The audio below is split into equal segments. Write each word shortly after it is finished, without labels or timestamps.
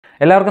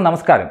എല്ലാവർക്കും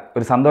നമസ്കാരം.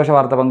 ഒരു സന്തോഷ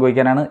വാർത്ത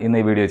പങ്കുവയ്ക്കാനാണ് ഇന്ന്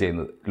ഈ വീഡിയോ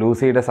ചെയ്യുന്നത്.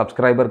 ലൂസിയുടെ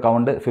സബ്സ്ക്രൈബർ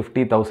കൗണ്ട്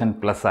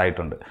 50,000+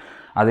 ആയിട്ടുണ്ട്.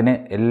 അതിന്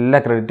എല്ലാ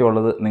ക്രെഡിറ്റും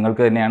ഉള്ളത്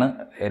നിങ്ങൾക്ക് തന്നെയാണ്.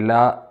 എല്ലാ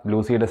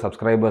ലൂസിയുടെ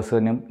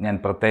സബ്സ്ക്രൈബേഴ്സിനും ഞാൻ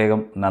പ്രത്യേകം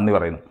നന്ദി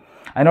പറയുന്നു.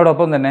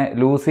 അതിനോടൊപ്പം തന്നെ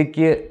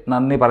ലൂസിക്ക്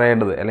നന്ദി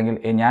പറയേണ്ടത്, അല്ലെങ്കിൽ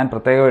ഞാൻ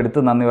പ്രത്യേകം എടുത്ത്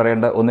നന്ദി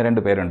പറയേണ്ട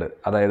 1-2 പേരുണ്ട്.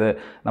 അതായത്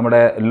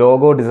നമ്മുടെ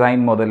ലോഗോ ഡിസൈൻ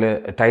മുതൽ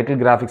ടൈറ്റിൽ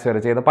ഗ്രാഫിക്സ്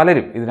വരെ ചെയ്ത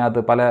പലരും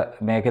ഇതിനകത്ത് പല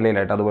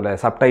മേഖലയിലായിട്ട്, അതുപോലെ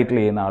സബ് ടൈറ്റിൽ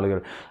ചെയ്യുന്ന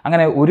ആളുകൾ,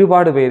 അങ്ങനെ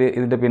ഒരുപാട് പേര്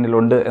ഇതിൻ്റെ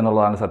പിന്നിലുണ്ട്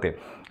എന്നുള്ളതാണ് സത്യം.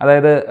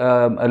 അതായത്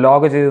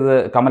ലോഗോ ചെയ്തത്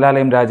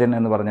കമലാലയം രാജൻ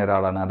എന്ന് പറഞ്ഞ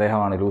ഒരാളാണ്.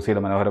 അദ്ദേഹമാണ്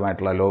ലൂസിയുടെ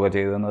മനോഹരമായിട്ടുള്ള ലോഗോ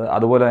ചെയ്തത്.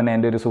 അതുപോലെ തന്നെ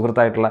എൻ്റെ ഒരു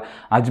സുഹൃത്തായിട്ടുള്ള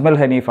അജ്മൽ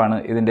ഹനീഫാണ്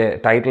ഇതിൻ്റെ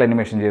ടൈറ്റിൽ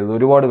അനിമേഷൻ ചെയ്തത്.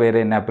 ഒരുപാട് പേര്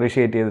എന്നെ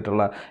അപ്രീഷിയേറ്റ്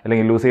ചെയ്തിട്ടുള്ള,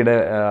 അല്ലെങ്കിൽ ലൂസിയുടെ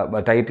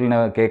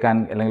ടൈറ്റിലിന് കേൾക്കാൻ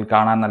അല്ലെങ്കിൽ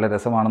കാണാൻ നല്ല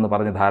രസമാണെന്ന്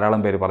പറഞ്ഞ്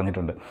ധാരാളം പേര്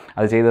പറഞ്ഞിട്ടുണ്ട്.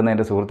 അത് ചെയ്തതെന്ന്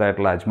എൻ്റെ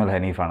സുഹൃത്തായിട്ടുള്ള അജ്മൽ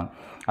ഹനീഫാണ്.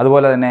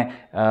 അതുപോലെ തന്നെ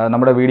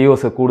നമ്മുടെ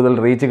വീഡിയോസ് കൂടുതൽ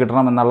റീച്ച്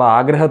കിട്ടണമെന്നുള്ള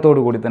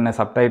ആഗ്രഹത്തോടു കൂടി തന്നെ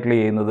സബ് ടൈറ്റിൽ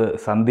ചെയ്യുന്നത്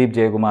സന്ദീപ്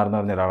ജയകുമാർ എന്ന്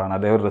പറഞ്ഞ ഒരാളാണ്.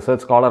 അദ്ദേഹം ഒരു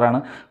റിസർച്ച് സ്കോളറാണ്.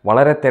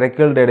 വളരെ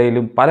തിരക്കുകളുടെ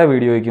ഇടയിലും പല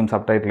വീഡിയോയ്ക്കും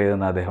സബ് ടൈറ്റിൽ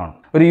ചെയ്യുന്ന അദ്ദേഹമാണ്.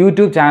 ഒരു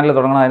യൂട്യൂബ് ചാനൽ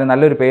തുടങ്ങണം, അതിന്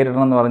നല്ലൊരു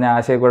പേരിടണം എന്ന് പറഞ്ഞ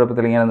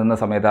ആശയക്കുഴപ്പത്തിൽ ഇങ്ങനെ നിന്ന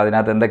സമയത്ത്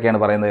അതിനകത്ത് എന്തൊക്കെയാണ്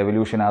പറയുന്നത്,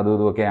 എവല്യൂഷൻ അതും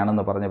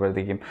ഇതുമൊക്കെയാണെന്ന്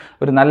പറഞ്ഞപ്പോഴത്തേക്കും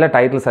ഒരു നല്ല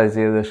ടൈറ്റിൽ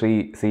സജസ്റ്റ് ചെയ്തത് ശ്രീ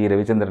സി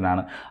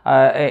രവിചന്ദ്രനാണ്.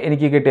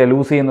 എനിക്ക് കിട്ടിയ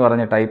ലൂസി എന്ന്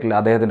പറഞ്ഞ ടൈറ്റിൽ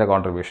അദ്ദേഹത്തിൻ്റെ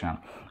കോൺട്രിബ്യൂഷനാണ്.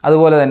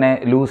 അതുപോലെ തന്നെ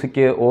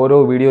ലൂസിക്ക് ഓരോ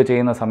വീഡിയോ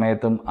ചെയ്യുന്ന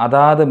സമയത്തും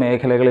അതാത്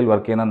മേഖലകളിൽ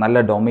വർക്ക് ചെയ്യുന്ന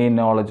നല്ല ഡൊമെയിൻ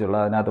നോളജ് ഉള്ള,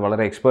 അതിനകത്ത്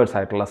വളരെ എക്സ്പേർട്സ്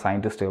ആയിട്ടുള്ള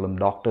സയൻറ്റിസ്റ്റുകളും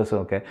ഡോക്ടേഴ്സും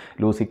ഒക്കെ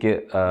ലൂസിക്ക്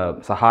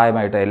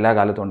സഹായമായിട്ട് എല്ലാ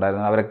കാലത്തും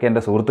ഉണ്ടായിരുന്നു. അവരൊക്കെ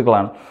എൻ്റെ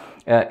സുഹൃത്തുക്കളാണ്.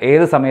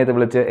 ഏത് സമയത്ത്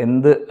വിളിച്ച്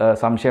എന്ത്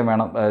സംശയം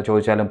വേണം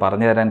ചോദിച്ചാലും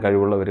പറഞ്ഞു തരാൻ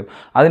കഴിവുള്ളവരും,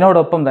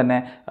 അതിനോടൊപ്പം തന്നെ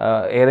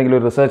ഏതെങ്കിലും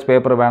ഒരു റിസർച്ച്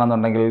പേപ്പർ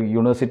വേണമെന്നുണ്ടെങ്കിൽ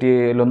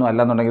യൂണിവേഴ്സിറ്റിയിലൊന്നും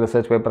അല്ലെന്നുണ്ടെങ്കിൽ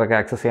റിസർച്ച് പേപ്പറൊക്കെ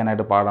ആക്സസ്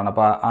ചെയ്യാനായിട്ട് പാടാണ്.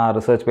 അപ്പോൾ ആ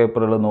റിസർച്ച്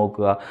പേപ്പറുകൾ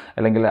നോക്കുക,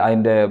 അല്ലെങ്കിൽ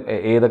അതിൻ്റെ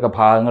ഏതൊക്കെ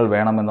ഭാഗങ്ങൾ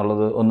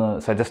വേണമെന്നുള്ളത് ഒന്ന്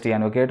സജസ്റ്റ്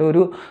ചെയ്യാനൊക്കെ ആയിട്ട്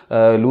ഒരു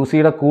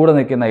ലൂസിയുടെ കൂടെ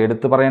നിൽക്കുന്ന,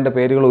 എടുത്തു പറയേണ്ട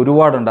പേരുകൾ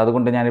ഒരുപാടുണ്ട്.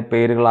 അതുകൊണ്ട് ഞാൻ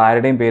പേരുകൾ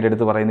ആരുടെയും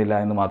പേരെടുത്ത് പറയുന്നില്ല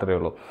എന്ന് മാത്രമേ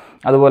ഉള്ളൂ.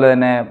 അതുപോലെ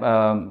തന്നെ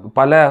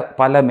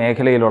പല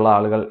മേഖലയിലുള്ള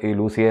ആളുകൾ ഈ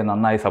ലൂസിയെ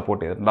നന്നായി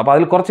സപ്പോർട്ട് ചെയ്തിട്ടുണ്ട്. അപ്പോൾ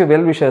അതിൽ കുറച്ച്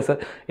വെൽ വിഷേഴ്സ്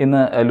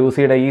ഇന്ന്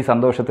ലൂസിയുടെ ഈ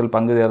സന്തോഷത്തിൽ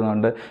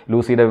പങ്കുചേർന്നുകൊണ്ട്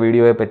ലൂസിയുടെ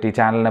വീഡിയോയെ പറ്റി,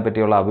 ചാനലിനെ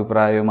പറ്റിയുള്ള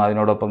അഭിപ്രായവും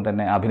അതിനോടൊപ്പം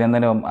തന്നെ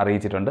അഭിനന്ദനവും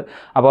അറിയിച്ചിട്ടുണ്ട്.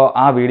 അപ്പോൾ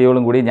ആ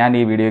വീഡിയോകളും കൂടി ഞാൻ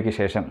ഈ വീഡിയോയ്ക്ക്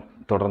ശേഷം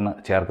തുടർന്ന്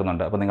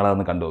ചേർക്കുന്നുണ്ട്. അപ്പോൾ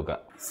നിങ്ങളതൊന്ന് കണ്ടുനോക്കുക.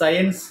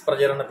 സയൻസ്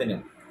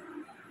പ്രചരണത്തിനും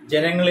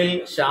ജനങ്ങളിൽ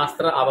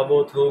ശാസ്ത്ര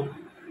അവബോധവും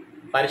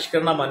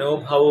പരിഷ്കരണ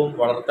മനോഭാവവും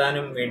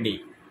വളർത്താനും വേണ്ടി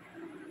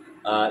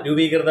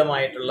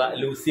രൂപീകൃതമായിട്ടുള്ള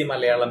ലൂസി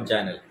മലയാളം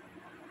ചാനൽ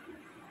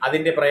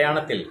അതിൻ്റെ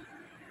പ്രയാണത്തിൽ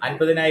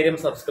 50,000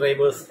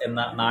 സബ്സ്ക്രൈബേഴ്സ്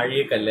എന്ന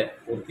നാഴികക്കല്ല്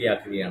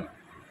പൂർത്തിയാക്കുകയാണ്.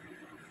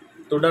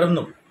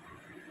 തുടർന്നും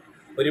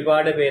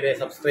ഒരുപാട് പേരെ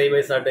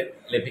സബ്സ്ക്രൈബേഴ്സായിട്ട്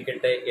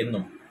ലഭിക്കട്ടെ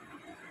എന്നും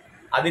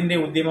അതിൻ്റെ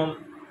ഉദ്യമം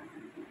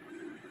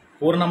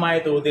പൂർണ്ണമായ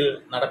തോതിൽ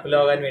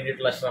നടപ്പിലാകാൻ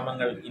വേണ്ടിയിട്ടുള്ള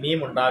ശ്രമങ്ങൾ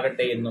ഇനിയും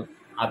ഉണ്ടാകട്ടെ എന്നും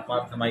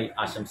ആത്മാർത്ഥമായി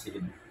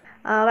ആശംസിക്കുന്നു.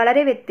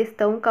 വളരെ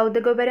വ്യത്യസ്തവും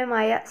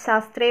കൗതുകപരമായ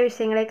ശാസ്ത്രീയ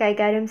വിഷയങ്ങളെ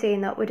കൈകാര്യം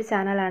ചെയ്യുന്ന ഒരു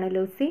ചാനലാണ്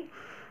ലൂസി.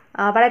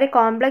 വളരെ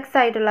കോംപ്ലക്സ്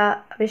ആയിട്ടുള്ള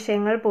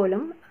വിഷയങ്ങൾ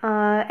പോലും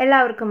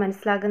എല്ലാവർക്കും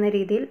മനസ്സിലാകുന്ന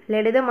രീതിയിൽ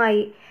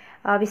ലളിതമായി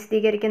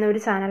വിശദീകരിക്കുന്ന ഒരു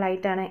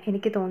ചാനലായിട്ടാണ്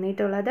എനിക്ക്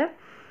തോന്നിയിട്ടുള്ളത്.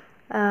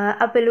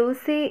 അപ്പോൾ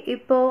ലൂസി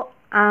ഇപ്പോൾ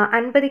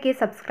 50K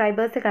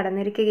സബ്സ്ക്രൈബേഴ്സ്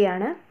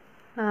കടന്നിരിക്കുകയാണ്.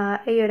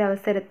 ഈ ഒരു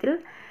അവസരത്തിൽ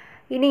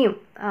ഇനിയും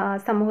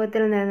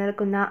സമൂഹത്തിൽ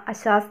നിലനിൽക്കുന്ന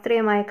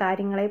അശാസ്ത്രീയമായ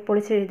കാര്യങ്ങളെ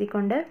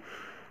പൊളിച്ചെഴുതിക്കൊണ്ട്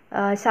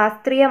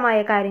ശാസ്ത്രീയമായ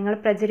കാര്യങ്ങൾ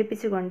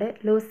പ്രചരിപ്പിച്ചുകൊണ്ട്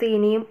ലൂസി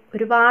ഇനിയും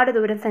ഒരുപാട്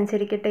ദൂരം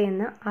സഞ്ചരിക്കട്ടെ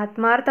എന്ന്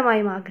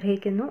ആത്മാർത്ഥമായും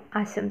ആഗ്രഹിക്കുന്നു,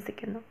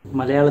 ആശംസിക്കുന്നു.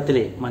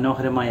 മലയാളത്തിലെ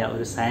മനോഹരമായ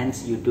ഒരു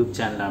സയൻസ് യൂട്യൂബ്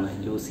ചാനലാണ്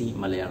ലൂസി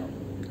മലയാളം.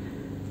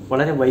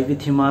 വളരെ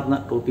വൈവിധ്യമാർന്ന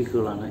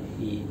ടോപ്പിക്കുകളാണ്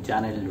ഈ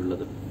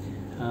ചാനലിലുള്ളത്.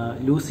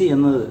 ലൂസി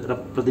എന്നത്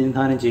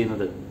പ്രതിനിധാനം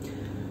ചെയ്യുന്നത്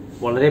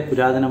വളരെ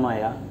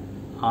പുരാതനമായ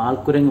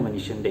ആൾക്കുരങ്ങ്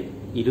മനുഷ്യൻ്റെ,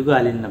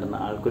 ഇരുകാലിൽ നടന്ന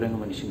ആൾക്കുരങ്ങ്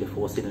മനുഷ്യൻ്റെ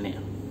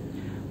ഫോസിലിനെയാണ്.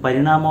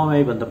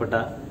 പരിണാമവുമായി ബന്ധപ്പെട്ട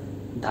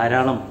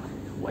ധാരാളം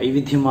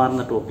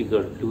വൈവിധ്യമാർന്ന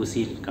ടോപ്പിക്കുകൾ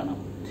ലൂസിയിൽ കാണാം.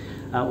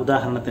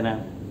 ഉദാഹരണത്തിന്,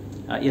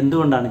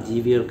 എന്തുകൊണ്ടാണ്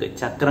ജീവികൾക്ക്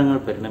ചക്രങ്ങൾ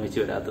പരിണമിച്ചു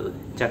വരാത്തത്?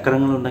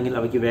 ചക്രങ്ങളുണ്ടെങ്കിൽ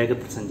അവയ്ക്ക്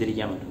വേഗത്തിൽ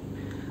സഞ്ചരിക്കാമല്ലോ.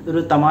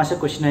 ഒരു തമാശ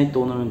ക്വസ്റ്റ്യനായി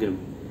തോന്നുമെങ്കിലും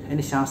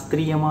അതിൻ്റെ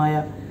ശാസ്ത്രീയമായ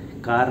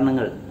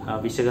കാരണങ്ങൾ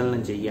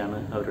വിശകലനം ചെയ്യുകയാണ്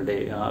അവരുടെ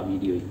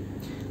വീഡിയോയിൽ.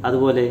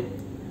 അതുപോലെ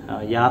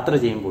യാത്ര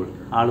ചെയ്യുമ്പോൾ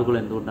ആളുകൾ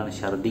എന്തുകൊണ്ടാണ്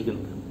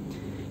ഛർദ്ദിക്കുന്നത്?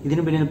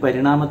 ഇതിനു പിന്നിൽ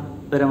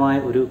പരിണാമപരമായ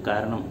ഒരു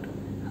കാരണമുണ്ട്.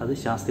 അത്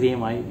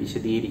ശാസ്ത്രീയമായി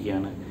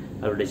വിശദീകരിക്കുകയാണ്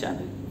അവരുടെ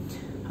ചാനൽ.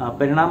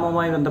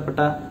 പരിണാമവുമായി ബന്ധപ്പെട്ട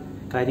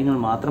കാര്യങ്ങൾ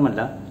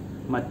മാത്രമല്ല,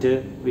 മറ്റ്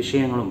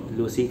വിഷയങ്ങളും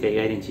ലൂസി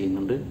കൈകാര്യം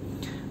ചെയ്യുന്നുണ്ട്.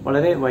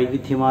 വളരെ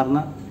വൈവിധ്യമാർന്ന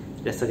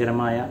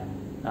രസകരമായ,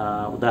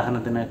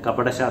 ഉദാഹരണത്തിന്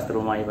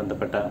കപടശാസ്ത്രവുമായി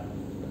ബന്ധപ്പെട്ട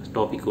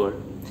ടോപ്പിക്കുകൾ.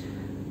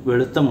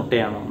 വെളുത്ത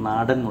മുട്ടയാണോ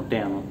നാടൻ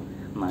മുട്ടയാണോ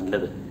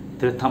നല്ലത്?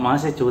 ഇതൊരു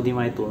തമാശ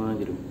ചോദ്യമായി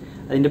തോന്നുമെങ്കിലും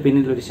അതിൻ്റെ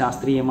പിന്നിൽ ഒരു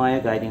ശാസ്ത്രീയമായ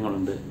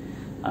കാര്യങ്ങളുണ്ട്.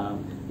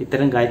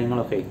 ഇത്തരം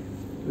കാര്യങ്ങളൊക്കെ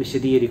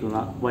വിശദീകരിക്കുന്ന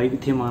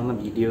വൈവിധ്യമാർന്ന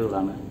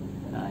വീഡിയോകളാണ്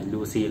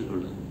ലൂസിയിൽ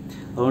ഉള്ളത്.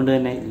 അതുകൊണ്ട്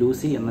തന്നെ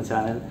ലൂസി എന്ന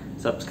ചാനൽ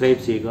സബ്സ്ക്രൈബ്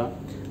ചെയ്യുക,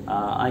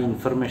 ആ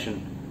ഇൻഫർമേഷൻ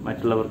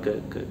മറ്റുള്ളവർക്ക്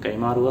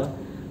കൈമാറുക.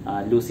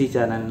 ലൂസി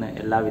ചാനലിന്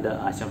എല്ലാവിധ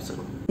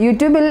ആശംസകളും.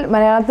 യൂട്യൂബിൽ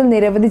മലയാളത്തിൽ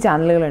നിരവധി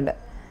ചാനലുകളുണ്ട്.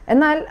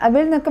 എന്നാൽ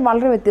അവയിൽ നിന്നൊക്കെ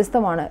വളരെ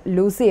വ്യത്യസ്തമാണ്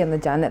ലൂസി എന്ന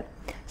ചാനൽ.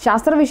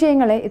 ശാസ്ത്ര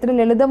വിഷയങ്ങളെ ഇത്ര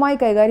ലളിതമായി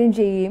കൈകാര്യം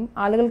ചെയ്യുകയും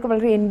ആളുകൾക്ക്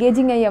വളരെ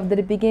എൻഗേജിംഗ് ആയി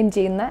അവതരിപ്പിക്കുകയും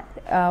ചെയ്യുന്ന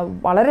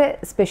വളരെ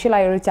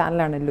സ്പെഷ്യലായ ഒരു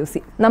ചാനലാണ് ലൂസി.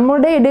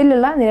 നമ്മുടെ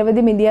ഇടയിലുള്ള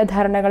നിരവധി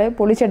മിഥ്യാധാരണകളെ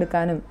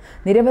പൊളിച്ചെടുക്കാനും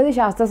നിരവധി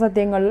ശാസ്ത്ര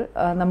സത്യങ്ങൾ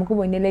നമുക്ക്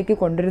മുന്നിലേക്ക്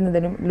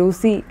കൊണ്ടുവരുന്നതിനും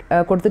ലൂസി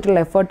കൊടുത്തിട്ടുള്ള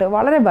എഫേർട്ട്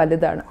വളരെ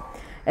വലുതാണ്.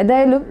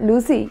 എന്തായാലും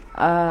ലൂസി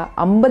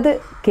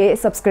 50K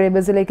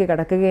സബ്സ്ക്രൈബേഴ്സിലേക്ക്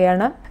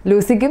കടക്കുകയാണ്.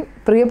 ലൂസിക്കും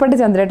പ്രിയപ്പെട്ട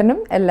ചന്ദ്രേട്ടനും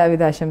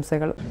എല്ലാവിധ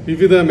ആശംസകളും.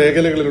 വിവിധ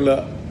മേഖലകളിലുള്ള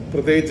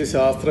പ്രത്യേകിച്ച്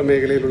ശാസ്ത്ര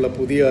മേഖലയിലുള്ള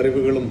പുതിയ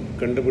അറിവുകളും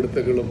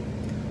കണ്ടുപിടുത്തങ്ങളും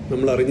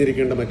നമ്മൾ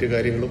അറിഞ്ഞിരിക്കേണ്ട മറ്റു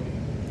കാര്യങ്ങളും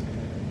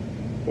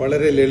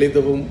വളരെ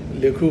ലളിതവും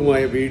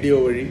ലഘുവുമായ വീഡിയോ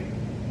വഴി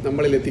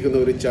നമ്മളിൽ എത്തിക്കുന്ന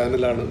ഒരു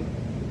ചാനലാണ്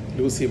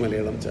ലൂസി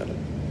മലയാളം ചാനൽ.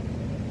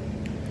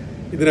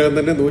 ഇതിനകം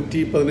തന്നെ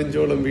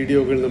 115ഓളം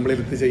വീഡിയോകൾ നമ്മളിൽ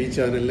എത്തിച്ച ഈ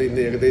ചാനലിന്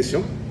ഇന്ന്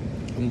ഏകദേശം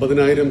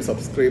 50,000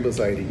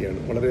 സബ്സ്ക്രൈബേഴ്സ് ആയിരിക്കുകയാണ്.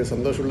 വളരെ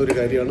സന്തോഷമുള്ളൊരു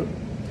കാര്യമാണ്.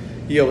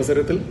 ഈ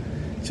അവസരത്തിൽ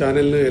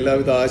ചാനലിന്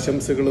എല്ലാവിധ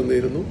ആശംസകളും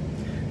നേരുന്നു.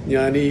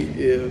 ഞാൻ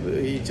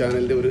ഈ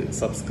ചാനലിന്റെ ഒരു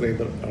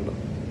സബ്സ്ക്രൈബർ ആണ്.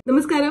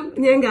 നമസ്കാരം,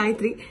 ഞാൻ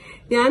ഗായത്രി.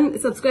 ഞാൻ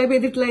സബ്സ്ക്രൈബ്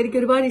ചെയ്തിട്ടുള്ള എനിക്ക്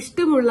ഒരുപാട്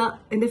ഇഷ്ടമുള്ള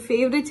എന്റെ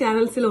ഫേവറേറ്റ്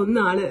ചാനൽസിൽ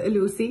ഒന്നാണ്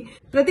ലൂസി.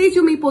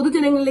 പ്രത്യേകിച്ചും ഈ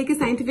പൊതുജനങ്ങളിലേക്ക്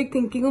സയന്റിഫിക്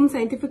തിങ്കിങ്ങും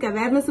സയന്റിഫിക്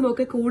അവയർനെസ്സും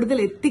ഒക്കെ കൂടുതൽ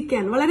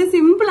എത്തിക്കാൻ, വളരെ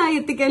സിമ്പിളായി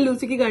എത്തിക്കാൻ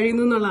ലൂസിക്ക്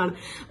കഴിയുന്നു എന്നുള്ളതാണ്.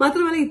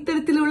 മാത്രമല്ല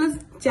ഇത്തരത്തിലുള്ള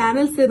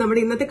ചാനൽസ് നമ്മുടെ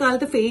ഇന്നത്തെ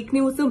കാലത്ത് ഫേക്ക്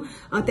ന്യൂസും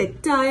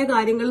തെറ്റായ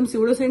കാര്യങ്ങളും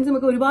സ്യൂഡോ സയൻസും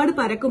ഒക്കെ ഒരുപാട്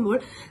പരക്കുമ്പോൾ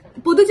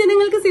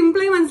പൊതുജനങ്ങൾക്ക്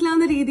സിമ്പിളായി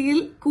മനസ്സിലാവുന്ന രീതിയിൽ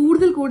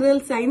കൂടുതൽ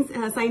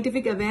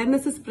സയന്റിഫിക്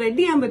അവയർനെസ് സ്പ്രെഡ്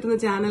ചെയ്യാൻ പറ്റുന്ന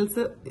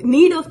ചാനൽസ്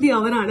നീഡ് ഓഫ് ദി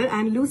അവർ ആണ്.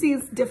 And Lucy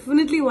is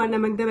definitely one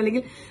among dum,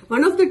 അല്ലെങ്കിൽ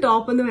വൺ ഓഫ് ദി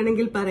ടോപ്പ് എന്ന്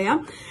വേണമെങ്കിൽ പറയാം.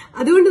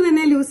 അതുകൊണ്ട്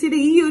തന്നെ ലൂസിയുടെ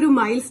ഈ ഒരു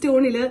മൈൽ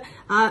സ്റ്റോണിൽ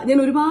ഞാൻ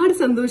ഒരുപാട്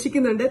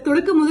സന്തോഷിക്കുന്നുണ്ട്.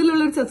 തുടക്കം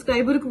മുതലുള്ള ഒരു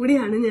സബ്സ്ക്രൈബർ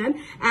കൂടിയാണ് ഞാൻ.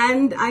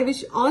 And I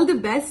wish all the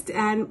best.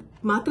 And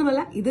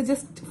മാത്രമല്ല ഇത്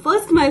ജസ്റ്റ്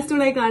ഫസ്റ്റ് മൈൽ സ്റ്റോൺ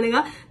ആയി കാണുക.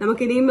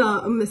 നമുക്കിനിയും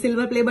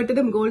സിൽവർ പ്ലേ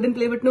ബട്ടണും ഗോൾഡൻ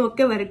പ്ലേ ബട്ടണും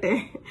ഒക്കെ വരട്ടെ.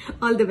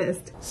 All the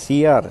best.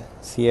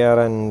 CR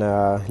and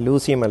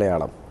Lucy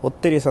Malayalam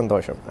ഒത്തിരി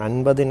സന്തോഷം.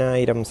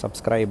 50,000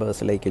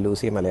 സബ്സ്ക്രൈബേഴ്സിലേക്ക്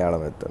ലൂസി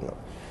മലയാളം എത്തുന്നു.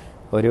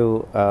 ഒരു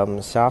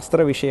ശാസ്ത്ര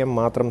വിഷയം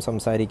മാത്രം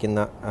സംസാരിക്കുന്ന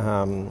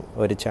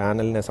ഒരു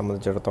ചാനലിനെ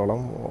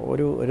സംബന്ധിച്ചിടത്തോളം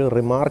ഒരു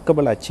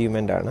റിമാർക്കബിൾ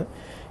അച്ചീവ്മെൻ്റ് ആണ്.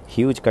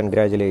 Huge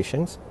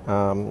congratulations.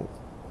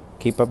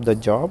 Keep up the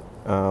job.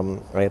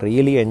 I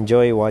really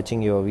enjoy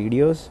watching your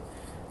videos.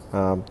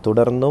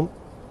 തുടർന്നും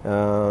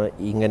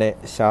ഇങ്ങനെ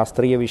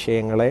ശാസ്ത്രീയ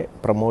വിഷയങ്ങളെ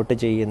പ്രൊമോട്ട്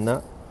ചെയ്യുന്ന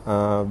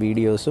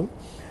വീഡിയോസും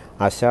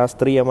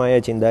അശാസ്ത്രീയമായ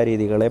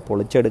ചിന്താരീതികളെ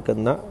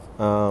പൊളിച്ചെടുക്കുന്ന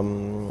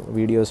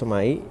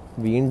വീഡിയോസുമായി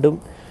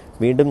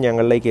വീണ്ടും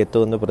ഞങ്ങളിലേക്ക്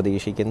എത്തുമെന്ന്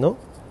പ്രതീക്ഷിക്കുന്നു.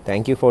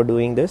 Thank you for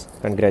doing this.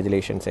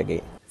 Congratulations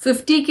again.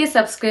 50K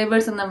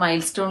subscribers എന്ന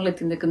മൈൽ സ്റ്റോണിൽ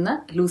എത്തി നിൽക്കുന്ന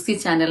ലൂസി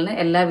ചാനലിന്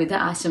എല്ലാവിധ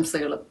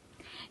ആശംസകളും.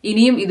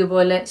 ഇനിയും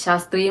ഇതുപോലെ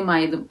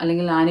ശാസ്ത്രീയമായതും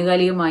അല്ലെങ്കിൽ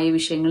ആനുകാലികമായ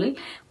വിഷയങ്ങളിൽ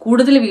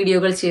കൂടുതൽ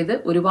വീഡിയോകൾ ചെയ്ത്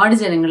ഒരുപാട്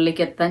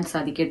ജനങ്ങളിലേക്ക് എത്താൻ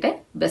സാധിക്കട്ടെ.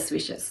 Best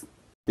wishes.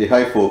 Hey,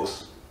 hi folks.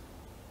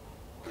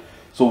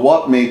 So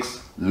what makes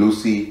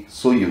Lucy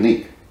so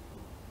unique?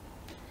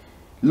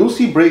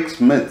 Lucy breaks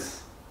myths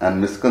and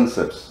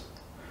misconceptions.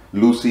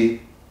 Lucy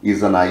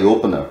is an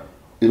eye-opener.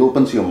 It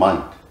opens your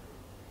mind.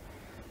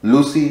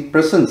 Lucy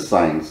presents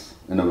science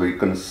in a very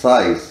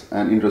concise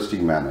and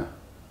interesting manner.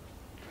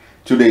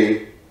 Today,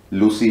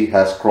 Lucy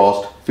has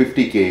crossed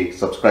 50K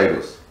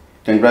subscribers.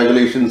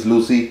 Congratulations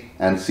Lucy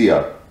and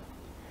CR.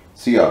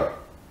 CR,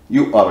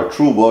 you are a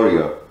true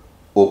warrior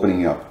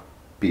opening up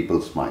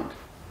people's mind.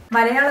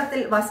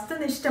 മലയാളത്തിൽ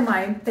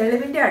വസ്തുനിഷ്ഠമായും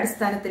തെളിവിന്റെ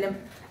അടിസ്ഥാനത്തിലും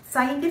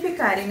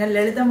scientific കാര്യങ്ങൾ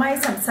ലളിതമായി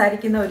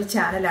സംസാരിക്കുന്ന ഒരു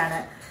ചാനലാണ്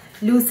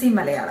Lucy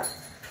Malayalam.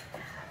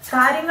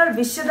 കാര്യങ്ങൾ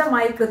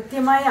വിശദമായി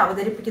കൃത്യമായി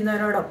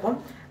അവതരിപ്പിക്കുന്നതിനോടൊപ്പം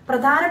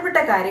പ്രധാനപ്പെട്ട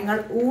കാര്യങ്ങൾ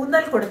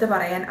ഊന്നൽ കൊടുത്ത്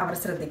പറയാൻ അവർ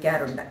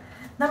ശ്രദ്ധിക്കാറുണ്ട്.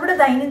 നമ്മുടെ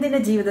ദൈനംദിന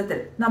ജീവിതത്തിൽ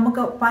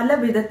നമുക്ക് പല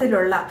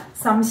വിധത്തിലുള്ള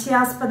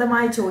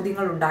സംശയാസ്പദമായ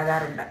ചോദ്യങ്ങൾ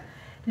ഉണ്ടാകാറുണ്ട്.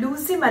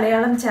 ലൂസി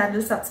മലയാളം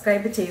ചാനൽ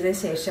സബ്സ്ക്രൈബ് ചെയ്ത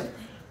ശേഷം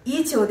ഈ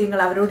ചോദ്യങ്ങൾ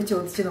അവരോട്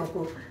ചോദിച്ചു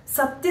നോക്കൂ.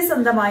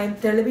 സത്യസന്ധമായും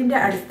തെളിവിന്റെ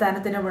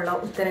അടിസ്ഥാനത്തിനുമുള്ള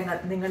ഉത്തരങ്ങൾ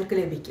നിങ്ങൾക്ക്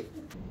ലഭിക്കും.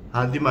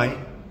 ആദ്യമായി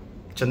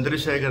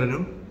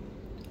ചന്ദ്രശേഖരനും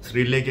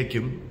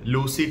ശ്രീലേഖയ്ക്കും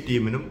ലൂസി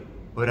ടീമിനും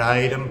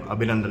 1000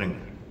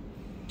 അഭിനന്ദനങ്ങൾ.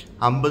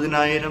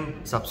 50,000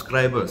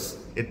 സബ്സ്ക്രൈബേഴ്സ്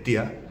എത്തിയ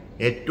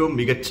ഏറ്റവും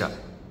മികച്ച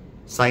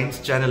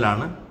സയൻസ്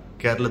ചാനലാണ്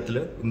കേരളത്തിൽ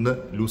ഇന്ന്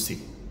ലൂസി.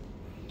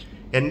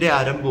 എൻ്റെ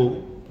ആരംഭവും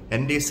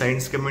എൻ്റെ ഈ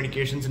സയൻസ്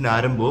കമ്മ്യൂണിക്കേഷൻസിൻ്റെ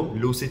ആരംഭവും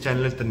ലൂസി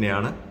ചാനലിൽ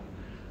തന്നെയാണ്.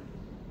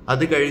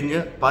 അത് കഴിഞ്ഞ്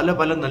പല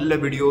നല്ല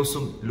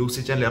വീഡിയോസും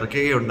ലൂസി ചാനൽ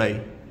ഇറക്കുകയുണ്ടായി.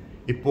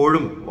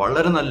 ഇപ്പോഴും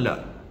വളരെ നല്ല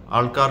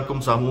ആൾക്കാർക്കും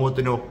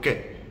സമൂഹത്തിനും ഒക്കെ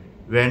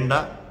വേണ്ട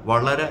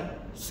വളരെ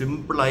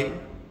സിമ്പിളായി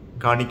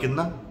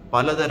കാണിക്കുന്ന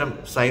പലതരം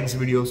സയൻസ്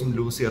വീഡിയോസും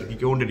ലൂസി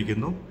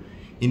ഇറക്കിക്കൊണ്ടിരിക്കുന്നു.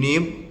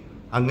 ഇനിയും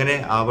അങ്ങനെ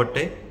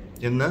ആവട്ടെ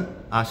എന്ന്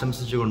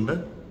ആശംസിച്ചുകൊണ്ട്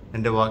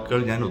എൻ്റെ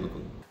വാക്കുകൾ ഞാൻ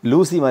ഒതുക്കുന്നു.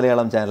 ലൂസി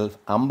മലയാളം ചാനൽ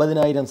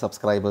 50,000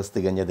 സബ്സ്ക്രൈബേഴ്സ്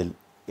തികഞ്ഞതിൽ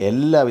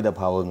എല്ലാവിധ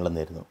ഭാവങ്ങളും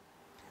നേരുന്നു.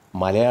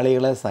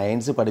 മലയാളികളെ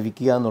സയൻസ്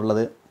പഠിപ്പിക്കുക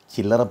എന്നുള്ളത്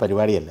ചില്ലറ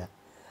പരിപാടിയല്ല.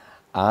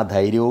 ആ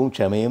ധൈര്യവും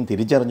ക്ഷമയും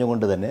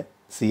തിരിച്ചറിഞ്ഞുകൊണ്ട് തന്നെ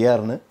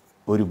സിആറിന്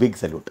ഒരു ബിഗ്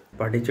സല്യൂട്ട്.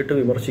 പഠിച്ചിട്ട്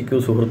വിമർശിക്കൂ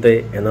സുഹൃത്തെ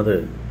എന്നത്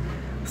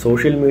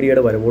സോഷ്യൽ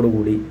മീഡിയയുടെ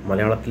വരവോടുകൂടി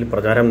മലയാളത്തിൽ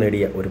പ്രചാരം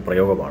നേടിയ ഒരു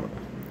പ്രയോഗമാണ്.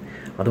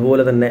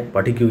 അതുപോലെ തന്നെ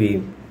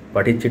പഠിക്കുകയും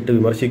പഠിച്ചിട്ട്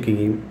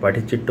വിമർശിക്കുകയും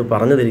പഠിച്ചിട്ട്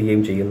പറഞ്ഞു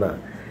തരികയും ചെയ്യുന്ന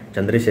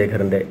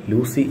ചന്ദ്രശേഖറിൻ്റെ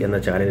ലൂസി എന്ന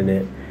ചാനലിന്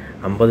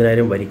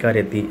 50,000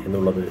 വരിക്കാരെത്തി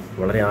എന്നുള്ളത്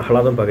വളരെ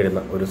ആഹ്ലാദം പകരുന്ന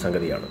ഒരു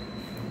സംഗതിയാണ്.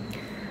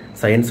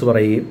 സയൻസ്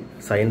പറയുകയും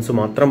സയൻസ്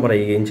മാത്രം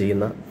പറയുകയും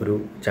ചെയ്യുന്ന ഒരു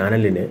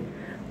ചാനലിന്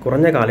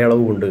കുറഞ്ഞ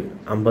കാലയളവ് കൊണ്ട്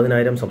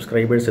 50,000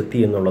 സബ്സ്ക്രൈബേഴ്സ് എത്തി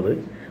എന്നുള്ളത്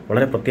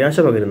വളരെ പ്രത്യാശ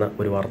പകരുന്ന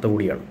ഒരു വാർത്ത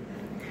കൂടിയാണ്.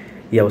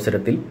 ഈ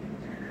അവസരത്തിൽ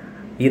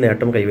ഈ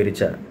നേട്ടം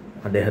കൈവരിച്ച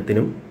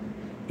അദ്ദേഹത്തിനും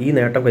ഈ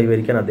നേട്ടം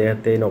കൈവരിക്കാൻ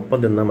അദ്ദേഹത്തിനൊപ്പം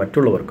നിന്ന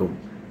മറ്റുള്ളവർക്കും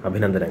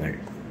അഭിനന്ദനങ്ങൾ.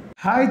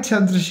 Hi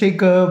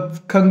Chandrasekhar,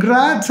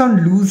 congrats on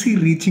Lucy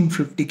reaching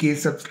 50k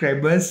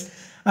subscribers.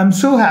 I'm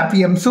so happy.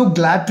 I'm so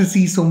glad to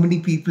see so many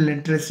people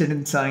interested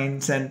in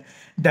science and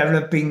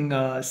developing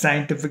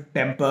scientific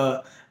temper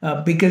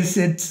because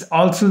it's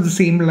also the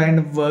same line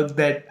of work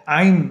that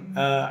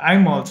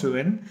I'm also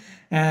in.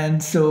 And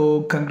so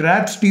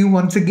congrats to you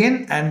once again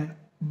and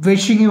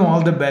wishing you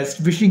all the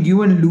best. Wishing you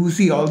and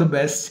Lucy all the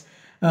best.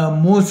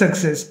 More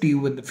success to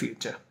you in the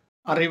future.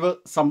 അറിവ്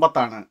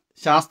സമ്പത്താണ്.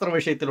 ശാസ്ത്ര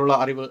വിഷയത്തിലുള്ള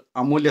അറിവ്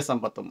അമൂല്യ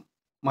സമ്പത്തും.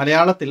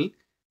 മലയാളത്തിൽ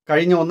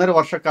കഴിഞ്ഞ 1.5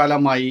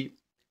 വർഷക്കാലമായി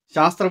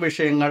ശാസ്ത്ര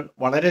വിഷയങ്ങൾ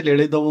വളരെ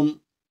ലളിതവും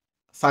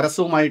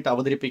സരസവുമായിട്ട്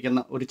അവതരിപ്പിക്കുന്ന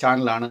ഒരു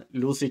ചാനലാണ്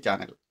ലൂസി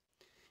ചാനൽ.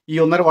 ഈ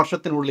 1.5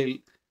 വർഷത്തിനുള്ളിൽ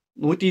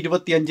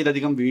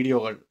 125-ലധികം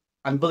വീഡിയോകൾ,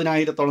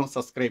 50,000-ഓളം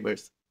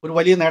സബ്സ്ക്രൈബേഴ്സ്, ഒരു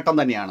വലിയ നേട്ടം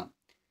തന്നെയാണ്.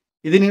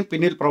 ഇതിന്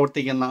പിന്നിൽ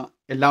പ്രവർത്തിക്കുന്ന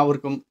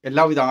എല്ലാവർക്കും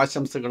എല്ലാവിധ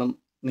ആശംസകളും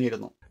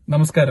നേരുന്നു.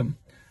 നമസ്കാരം.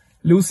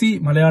 ലൂസി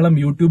മലയാളം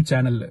യൂട്യൂബ്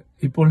ചാനലിൽ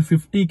ഇപ്പോൾ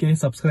 50k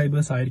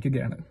സബ്സ്ക്രൈബേഴ്സ്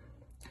ആയിരിക്കുകയാണ്.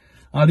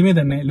 ആദ്യമേ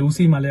തന്നെ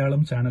ലൂസി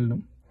മലയാളം ചാനലിനും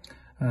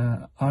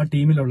ആ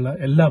ടീമിലുള്ള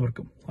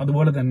എല്ലാവർക്കും,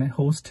 അതുപോലെ തന്നെ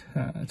ഹോസ്റ്റ്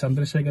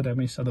ചന്ദ്രശേഖർ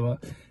രമേശ് അഥവാ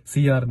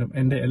CRനും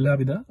എൻ്റെ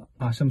എല്ലാവിധ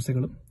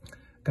ആശംസകളും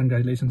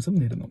കൺഗ്രാറ്റുലേഷൻസും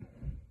നേരുന്നു.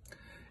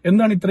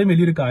 എന്താണ് ഇത്രയും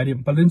വലിയൊരു കാര്യം?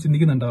 പലരും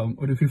ചിന്തിക്കുന്നുണ്ടാവും,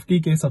 ഒരു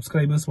 50k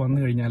സബ്സ്ക്രൈബേഴ്സ് വന്നു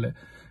കഴിഞ്ഞാൽ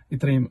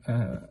ഇത്രയും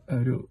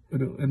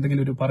ഒരു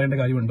എന്തെങ്കിലും ഒരു പറയേണ്ട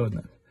കാര്യമുണ്ടോ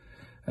എന്ന്.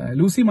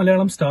 ലൂസി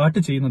മലയാളം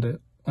സ്റ്റാർട്ട് ചെയ്യുന്നത്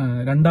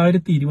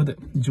 2020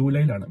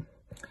 ജൂലൈയിലാണ്.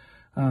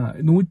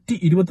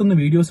 121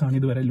 വീഡിയോസാണ്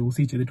ഇതുവരെ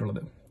ലൂസി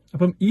ചെയ്തിട്ടുള്ളത്.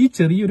 അപ്പം ഈ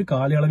ചെറിയൊരു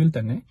കാലയളവിൽ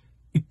തന്നെ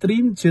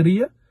ഇത്രയും ചെറിയ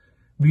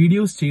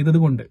വീഡിയോസ്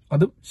ചെയ്തതുകൊണ്ട്,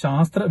 അതും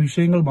ശാസ്ത്ര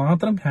വിഷയങ്ങൾ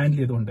മാത്രം ഹാൻഡിൽ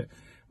ചെയ്തുകൊണ്ട്,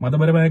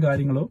 മതപരമായ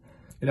കാര്യങ്ങളോ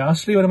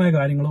രാഷ്ട്രീയപരമായ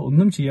കാര്യങ്ങളോ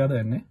ഒന്നും ചെയ്യാതെ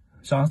തന്നെ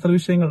ശാസ്ത്ര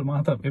വിഷയങ്ങൾ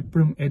മാത്രം,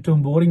 എപ്പോഴും ഏറ്റവും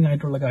ബോറിംഗ്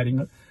ആയിട്ടുള്ള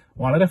കാര്യങ്ങൾ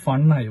വളരെ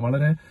ഫണ്ണായി,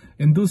 വളരെ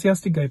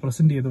എന്തൂസിയാസ്റ്റിക് ആയി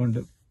പ്രസന്റ്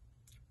ചെയ്തുകൊണ്ട്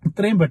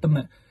ഇത്രയും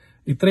പെട്ടെന്ന്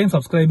ഇത്രയും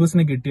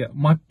സബ്സ്ക്രൈബേഴ്സിനെ കിട്ടിയ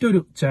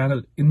മറ്റൊരു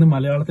ചാനൽ ഇന്ന്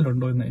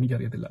മലയാളത്തിലുണ്ടോ എന്ന്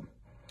എനിക്കറിയത്തില്ല.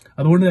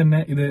 അതുകൊണ്ട് തന്നെ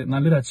ഇത്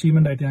നല്ലൊരു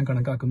അച്ചീവ്മെന്റ് ആയിട്ട് ഞാൻ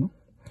കണക്കാക്കുന്നു.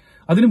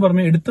 അതിനു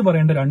പുറമെ എടുത്തു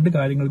പറയേണ്ട 2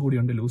 കാര്യങ്ങൾ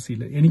കൂടിയുണ്ട്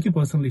ലൂസിയിൽ. എനിക്ക്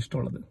പേഴ്സണലി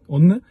ഇഷ്ടമുള്ളത്,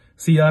 ഒന്ന്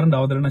CRന്റെ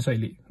അവതരണ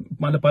ശൈലി.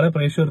 പല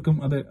പ്രേക്ഷകർക്കും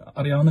അത്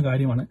അറിയാവുന്ന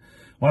കാര്യമാണ്.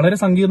 വളരെ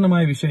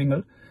സങ്കീർണമായ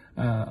വിഷയങ്ങൾ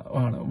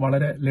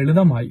വളരെ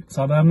ലളിതമായി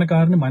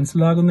സാധാരണക്കാരന്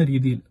മനസ്സിലാകുന്ന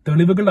രീതിയിൽ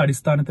തെളിവുകളുടെ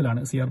അടിസ്ഥാനത്തിലാണ്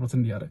CR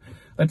പ്രസന്റ് ചെയ്യാറ്.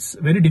 That's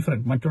very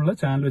different. മറ്റുള്ള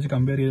ചാനൽ വെച്ച്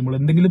കമ്പയർ ചെയ്യുമ്പോൾ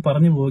എന്തെങ്കിലും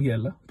പറഞ്ഞു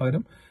പോവുകയല്ല,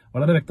 പകരം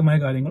വളരെ വ്യക്തമായ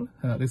കാര്യങ്ങൾ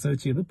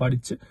റിസർച്ച് ചെയ്ത്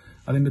പഠിച്ച്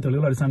അതിന്റെ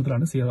തെളിവുകളുടെ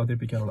അടിസ്ഥാനത്തിലാണ് CR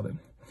അവതരിപ്പിക്കാറുള്ളത്.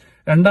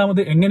 രണ്ടാമത്,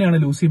 എങ്ങനെയാണ്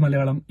ലൂസി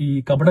മലയാളം ഈ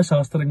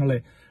കപടശാസ്ത്രങ്ങളെ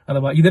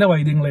അഥവാ ഇതര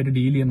വൈദ്യങ്ങളായിട്ട്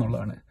ഡീൽ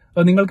ചെയ്യുന്നുള്ളതാണ്.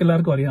 അത് നിങ്ങൾക്ക്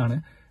എല്ലാവർക്കും അറിയാണ്.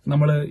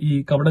 നമ്മൾ ഈ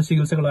കപട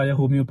ചികിത്സകളായ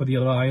ഹോമിയോപ്പതി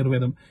അഥവാ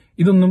ആയുർവേദം,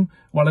 ഇതൊന്നും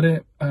വളരെ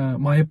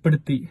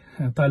മയപ്പെടുത്തി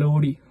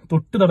തലോടി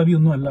തൊട്ട്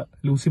തടവിയൊന്നും അല്ല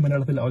ലൂസി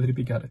മലയാളത്തിൽ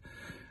അവതരിപ്പിക്കാറ്.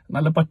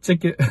 നല്ല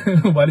പച്ചയ്ക്ക്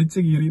വലിച്ചു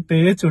കീറി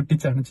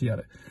തേച്ചൊട്ടിച്ചാണ്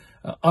ചെയ്യാറ്.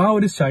 ആ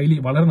ഒരു ശൈലി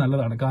വളരെ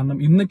നല്ലതാണ്. കാരണം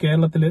ഇന്ന്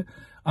കേരളത്തിൽ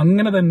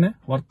അങ്ങനെ തന്നെ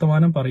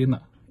വർത്തമാനം പറയുന്ന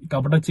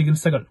കപട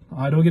ചികിത്സകൾ,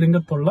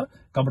 ആരോഗ്യരംഗത്തുള്ള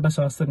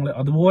കപടശാസ്ത്രങ്ങളെ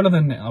അതുപോലെ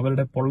തന്നെ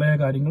അവരുടെ പൊള്ളയ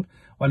കാര്യങ്ങൾ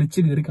വലിച്ചു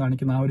കീറി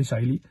കാണിക്കുന്ന ആ ഒരു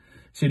ശൈലി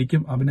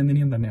ശരിക്കും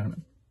അഭിനന്ദനീയം തന്നെയാണ്.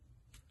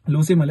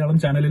 ലൂസി മലയാളം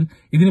ചാനലിൽ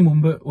ഇതിനു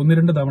മുമ്പ്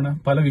 1-2 തവണ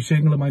പല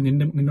വിഷയങ്ങളുമായി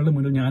നിങ്ങളുടെ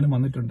മുന്നിൽ ഞാനും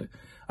വന്നിട്ടുണ്ട്.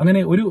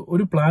 അങ്ങനെ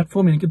ഒരു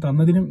പ്ലാറ്റ്ഫോം എനിക്ക്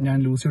തന്നതിനും ഞാൻ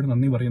ലൂസിയോട്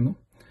നന്ദി പറയുന്നു.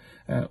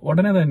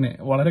 ഉടനെ തന്നെ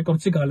വളരെ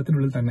കുറച്ച്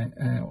കാലത്തിനുള്ളിൽ തന്നെ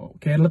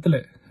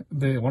കേരളത്തിലെ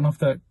one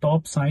of the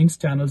top science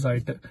channels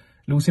ആയിട്ട്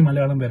ലൂസി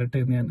മലയാളം വരട്ടെ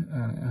എന്ന് ഞാൻ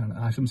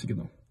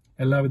ആശംസിക്കുന്നു.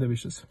 എല്ലാവിധ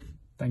wishes.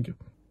 Thank you.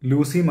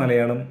 Lucy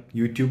Malayalam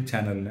YouTube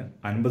ചാനലിന്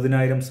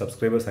 50,000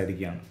 സബ്സ്ക്രൈബേഴ്സ്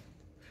ആയിരിക്കുകയാണ്.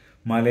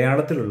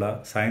 മലയാളത്തിലുള്ള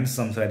സയൻസ്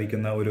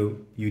സംസാരിക്കുന്ന ഒരു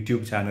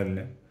യൂട്യൂബ്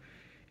ചാനലിന്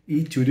ഈ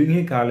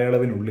ചുരുങ്ങിയ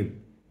കാലയളവിനുള്ളിൽ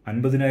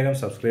 50,000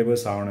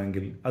 സബ്സ്ക്രൈബേഴ്സ്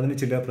ആവണമെങ്കിൽ അതിന്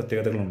ചില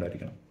പ്രത്യേകതകൾ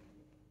ഉണ്ടായിരിക്കണം.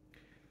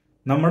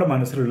 നമ്മുടെ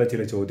മനസ്സിലുള്ള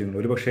ചില ചോദ്യങ്ങൾ,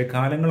 ഒരുപക്ഷെ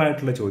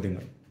കാലങ്ങളായിട്ടുള്ള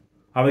ചോദ്യങ്ങൾ,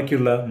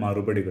 അവയ്ക്കുള്ള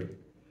മറുപടികൾ,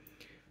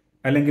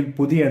 അല്ലെങ്കിൽ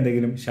പുതിയ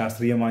എന്തെങ്കിലും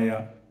ശാസ്ത്രീയമായ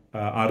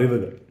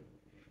അറിവുകൾ,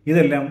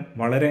 ഇതെല്ലാം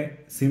വളരെ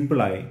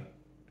സിമ്പിളായി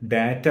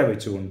ഡാറ്റ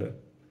വെച്ചുകൊണ്ട്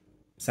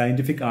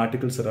സയൻറ്റിഫിക്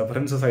ആർട്ടിക്കിൾസ്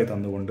റെഫറൻസസ് ആയി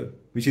തന്നുകൊണ്ട്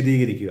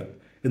വിശദീകരിക്കുക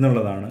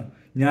എന്നുള്ളതാണ്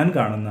ഞാൻ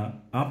കാണുന്ന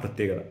ആ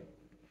പ്രത്യേകത.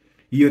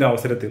 ഈ ഒരു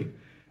അവസരത്തിൽ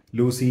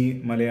ലൂസി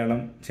മലയാളം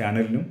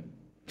ചാനലിനും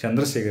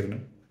ചന്ദ്രശേഖരനും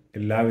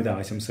എല്ലാവിധ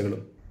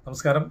ആശംസകളും.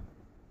 നമസ്കാരം.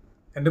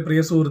 എൻ്റെ പ്രിയ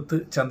സുഹൃത്ത്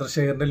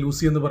ചന്ദ്രശേഖരൻ്റെ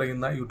ലൂസി എന്ന്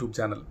പറയുന്ന യൂട്യൂബ്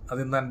ചാനൽ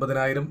അതിന്ന്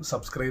 50,000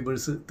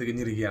 സബ്സ്ക്രൈബേഴ്സ്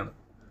തികഞ്ഞിരിക്കുകയാണ്.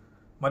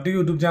 മറ്റ്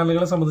യൂട്യൂബ്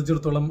ചാനലുകളെ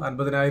സംബന്ധിച്ചിടത്തോളം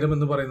 50,000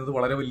 എന്ന് പറയുന്നത്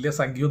വളരെ വലിയ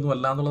സംഖ്യയൊന്നും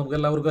അല്ല എന്നുള്ളത് നമുക്ക്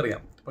എല്ലാവർക്കും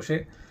അറിയാം. പക്ഷേ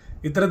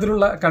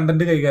ഇത്തരത്തിലുള്ള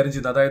കണ്ടന്റ് കൈകാര്യം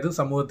ചെയ്യുന്ന, അതായത്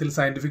സമൂഹത്തിൽ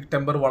സയന്റിഫിക്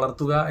ടെമ്പർ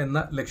വളർത്തുക എന്ന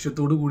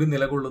ലക്ഷ്യത്തോടു കൂടി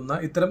നിലകൊള്ളുന്ന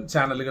ഇത്തരം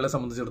ചാനലുകളെ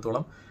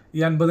സംബന്ധിച്ചിടത്തോളം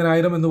ഈ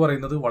 50,000 എന്ന്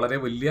പറയുന്നത് വളരെ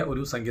വലിയ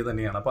ഒരു സംഖ്യ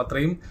തന്നെയാണ്. അപ്പോൾ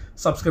അത്രയും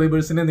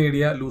സബ്സ്ക്രൈബേഴ്സിനെ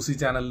നേടിയ ലൂസി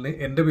ചാനലിന്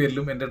എൻ്റെ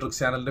പേരിലും എൻ്റെ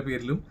ട്രിക്സ് ചാനലിൻ്റെ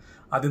പേരിലും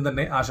ആദ്യം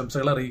തന്നെ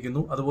ആശംസകൾ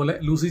അറിയിക്കുന്നു. അതുപോലെ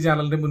ലൂസി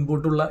ചാനലിൻ്റെ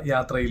മുൻപോട്ടുള്ള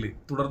യാത്രയിൽ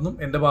തുടർന്നും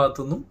എൻ്റെ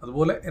ഭാഗത്തുനിന്നും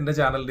അതുപോലെ എൻ്റെ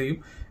ചാനലിൻ്റെയും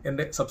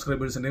എൻ്റെ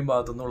സബ്സ്ക്രൈബേഴ്സിൻ്റെയും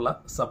ഭാഗത്തുനിന്നുള്ള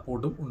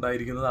സപ്പോർട്ടും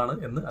ഉണ്ടായിരിക്കുന്നതാണ്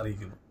എന്ന്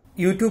അറിയിക്കുന്നു.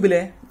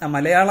 യൂട്യൂബിലെ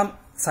മലയാളം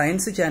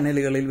സയൻസ്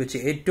ചാനലുകളിൽ വെച്ച്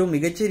ഏറ്റവും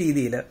മികച്ച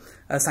രീതിയിൽ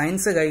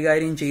സയൻസ്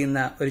കൈകാര്യം ചെയ്യുന്ന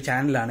ഒരു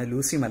ചാനലാണ്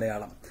ലൂസി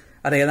മലയാളം.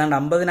 അത് ഏതാണ്ട്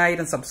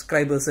 50,000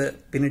 സബ്സ്ക്രൈബേഴ്സ്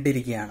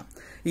പിന്നിട്ടിരിക്കുകയാണ്.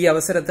 ഈ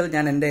അവസരത്തിൽ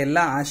ഞാൻ എൻ്റെ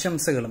എല്ലാ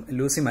ആശംസകളും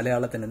ലൂസി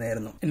മലയാളത്തിന്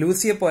നേരുന്നു.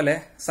 ലൂസിയെ പോലെ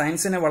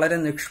സയൻസിനെ വളരെ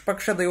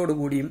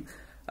നിഷ്പക്ഷതയോടുകൂടിയും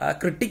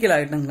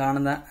ക്രിട്ടിക്കലായിട്ടും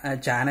കാണുന്ന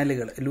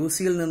ചാനലുകൾ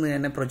ലൂസിയിൽ നിന്ന്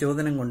തന്നെ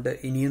പ്രചോദനം കൊണ്ട്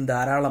ഇനിയും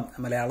ധാരാളം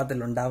മലയാളത്തിൽ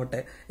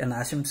ഉണ്ടാവട്ടെ എന്ന്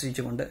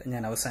ആശംസിച്ചുകൊണ്ട്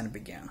ഞാൻ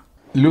അവസാനിപ്പിക്കുകയാണ്.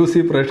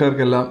 ലൂസി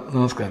പ്രേക്ഷകർക്കെല്ലാം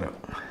നമസ്കാരം.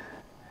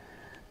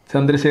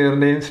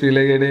 ചന്ദ്രശേഖറിൻ്റെയും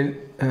ശ്രീലേഖയുടെയും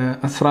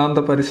അശ്രാന്ത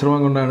പരിശ്രമം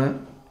കൊണ്ടാണ്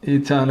ഈ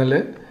ചാനൽ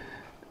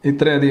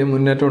ഇത്രയധികം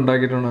മുന്നേറ്റം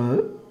ഉണ്ടാക്കിയിട്ടുള്ളത്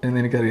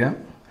എന്നെനിക്കറിയാം.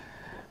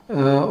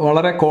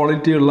 വളരെ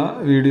ക്വാളിറ്റിയുള്ള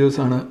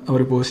വീഡിയോസാണ്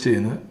അവർ പോസ്റ്റ്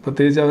ചെയ്യുന്നത്.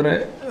 പ്രത്യേകിച്ച് അവരെ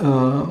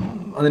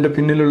അതിൻ്റെ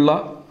പിന്നിലുള്ള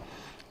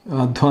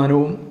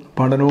അധ്വാനവും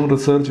പഠനവും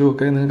റിസർച്ചും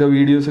ഒക്കെ നിങ്ങൾക്ക്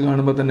വീഡിയോസ്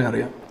കാണുമ്പോൾ തന്നെ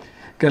അറിയാം.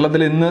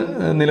 കേരളത്തിൽ ഇന്ന്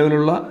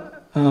നിലവിലുള്ള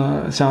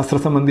ശാസ്ത്ര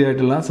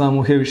സംബന്ധിയായിട്ടുള്ള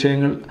സാമൂഹ്യ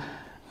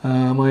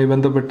വിഷയങ്ങളുമായി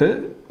ബന്ധപ്പെട്ട്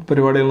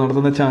പരിപാടികൾ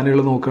നടത്തുന്ന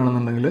ചാനലുകൾ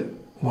നോക്കുകയാണെന്നുണ്ടെങ്കിൽ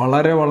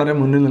വളരെ വളരെ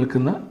മുന്നിൽ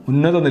നിൽക്കുന്ന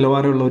ഉന്നത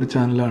നിലവാരമുള്ള ഒരു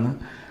ചാനലാണ്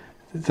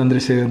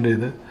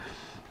ചന്ദ്രശേഖറിൻ്റേത്.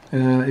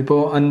 ഇപ്പോൾ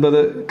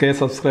 50K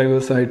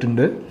സബ്സ്ക്രൈബേഴ്സ്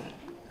ആയിട്ടുണ്ട്.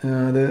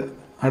 അത്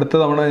അടുത്ത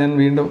തവണ ഞാൻ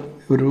വീണ്ടും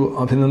ഒരു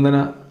അഭിനന്ദന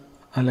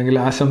അല്ലെങ്കിൽ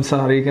ആശംസ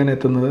അറിയിക്കാൻ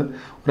എത്തുന്നത്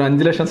ഒരു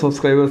 5 ലക്ഷം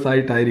സബ്സ്ക്രൈബേഴ്സ്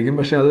ആയിട്ടായിരിക്കും.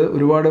 പക്ഷേ അത്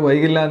ഒരുപാട്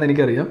വൈകില്ല എന്ന്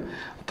എനിക്കറിയാം.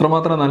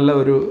 അത്രമാത്രം നല്ല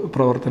ഒരു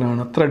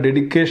പ്രവർത്തനമാണ്, അത്ര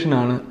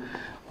ഡെഡിക്കേഷനാണ്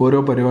ഓരോ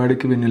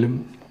പരിപാടിക്ക് പിന്നിലും.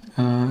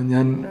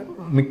 ഞാൻ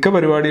മിക്ക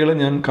പരിപാടികളും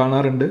ഞാൻ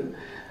കാണാറുണ്ട്.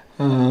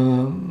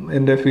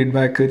 എൻ്റെ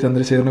ഫീഡ്ബാക്ക്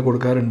ചന്ദ്രശേഖറിന്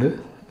കൊടുക്കാറുണ്ട്,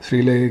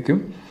 ശ്രീലേഖയ്ക്കും.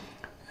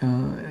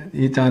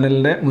 ഈ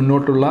ചാനലിൻ്റെ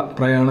മുന്നോട്ടുള്ള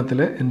പ്രയാണത്തിൽ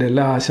എൻ്റെ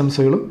എല്ലാ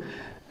ആശംസകളും.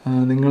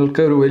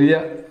 നിങ്ങൾക്ക് ഒരു വലിയ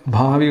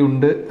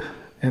ഭാവിയുണ്ട്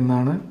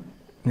എന്നാണ്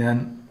ഞാൻ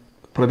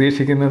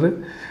പ്രതീക്ഷിക്കുന്നത്.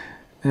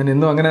 ഞാൻ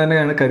എന്നും അങ്ങനെ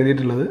തന്നെയാണ്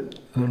കരുതിയിട്ടുള്ളത്.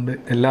 അതുകൊണ്ട്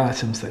എല്ലാ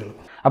ആശംസകളും.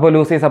 അപ്പോൾ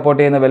ലൂസിയെ സപ്പോർട്ട്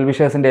ചെയ്യുന്ന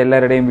വെൽവിഷേഴ്സിൻ്റെ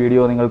എല്ലാവരുടെയും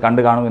വീഡിയോ നിങ്ങൾ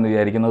കണ്ടു കാണുമെന്ന്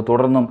വിചാരിക്കുന്നു.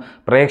 തുടർന്നും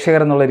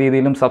പ്രേക്ഷകർ എന്നുള്ള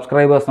രീതിയിലും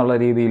സബ്സ്ക്രൈബേഴ്സ് എന്നുള്ള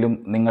രീതിയിലും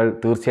നിങ്ങൾ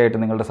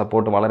തീർച്ചയായിട്ടും നിങ്ങളുടെ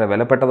സപ്പോർട്ട് വളരെ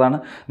വിലപ്പെട്ടതാണ്.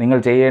 നിങ്ങൾ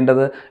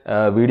ചെയ്യേണ്ടത്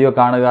വീഡിയോ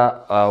കാണുക,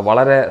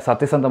 വളരെ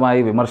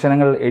സത്യസന്ധമായി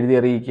വിമർശനങ്ങൾ എഴുതി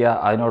അറിയിക്കുക.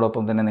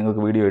 അതിനോടൊപ്പം തന്നെ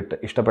നിങ്ങൾക്ക് വീഡിയോ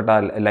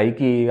ഇഷ്ടപ്പെട്ടാൽ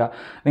ലൈക്ക് ചെയ്യുക,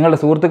 നിങ്ങളുടെ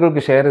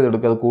സുഹൃത്തുക്കൾക്ക് ഷെയർ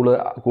ചെയ്തെടുക്കുക,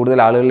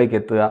 കൂടുതൽ ആളുകളിലേക്ക്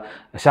എത്തുക.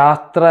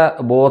 ശാസ്ത്ര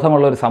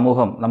ബോധമുള്ളൊരു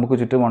സമൂഹം നമുക്ക്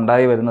ചുറ്റും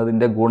ഉണ്ടായി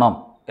വരുന്നതിൻ്റെ ഗുണം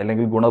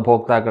അല്ലെങ്കിൽ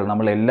ഗുണഭോക്താക്കൾ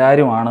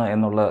നമ്മളെല്ലാവരുമാണ്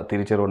എന്നുള്ള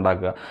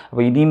തിരിച്ചറിവുണ്ടാക്കുക.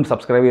 അപ്പോൾ ഇനിയും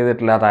സബ്സ്ക്രൈബ്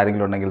ചെയ്തിട്ടില്ലാത്ത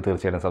ആരെങ്കിലും ഉണ്ടെങ്കിൽ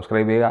തീർച്ചയായിട്ടും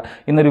സബ്സ്ക്രൈബ് ചെയ്യുക.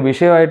 ഇന്നൊരു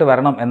വിഷയമായിട്ട്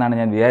വരണം എന്നാണ്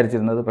ഞാൻ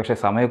വിചാരിച്ചിരുന്നത്. പക്ഷേ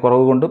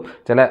സമയക്കുറവ് കൊണ്ടും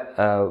ചില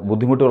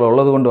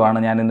ബുദ്ധിമുട്ടുകളുള്ളത്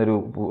കൊണ്ടുമാണ് ഞാൻ ഇന്നൊരു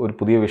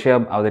പുതിയ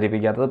വിഷയം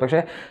അവതരിപ്പിക്കാത്തത്.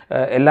 പക്ഷേ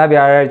എല്ലാ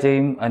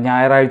വ്യാഴാഴ്ചയും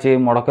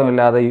ഞായറാഴ്ചയും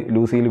മുടക്കമില്ലാതെ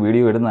ലൂസിയിൽ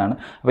വീഡിയോ ഇടുന്നതാണ്.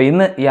 അപ്പോൾ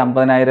ഇന്ന് ഈ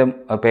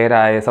 50,000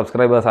 പേരായ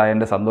സബ്സ്ക്രൈബേഴ്സായ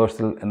എൻ്റെ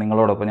സന്തോഷത്തിൽ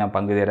നിങ്ങളോടൊപ്പം ഞാൻ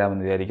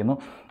പങ്കുചേരാമെന്ന് വിചാരിക്കുന്നു.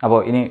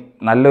 അപ്പോൾ ഇനി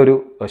നല്ലൊരു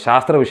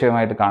ശാസ്ത്ര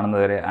വിഷയമായിട്ട്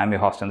കാണുന്നതുവരെ I M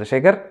your host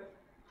Chandrasekhar.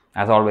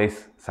 As always,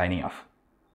 signing off.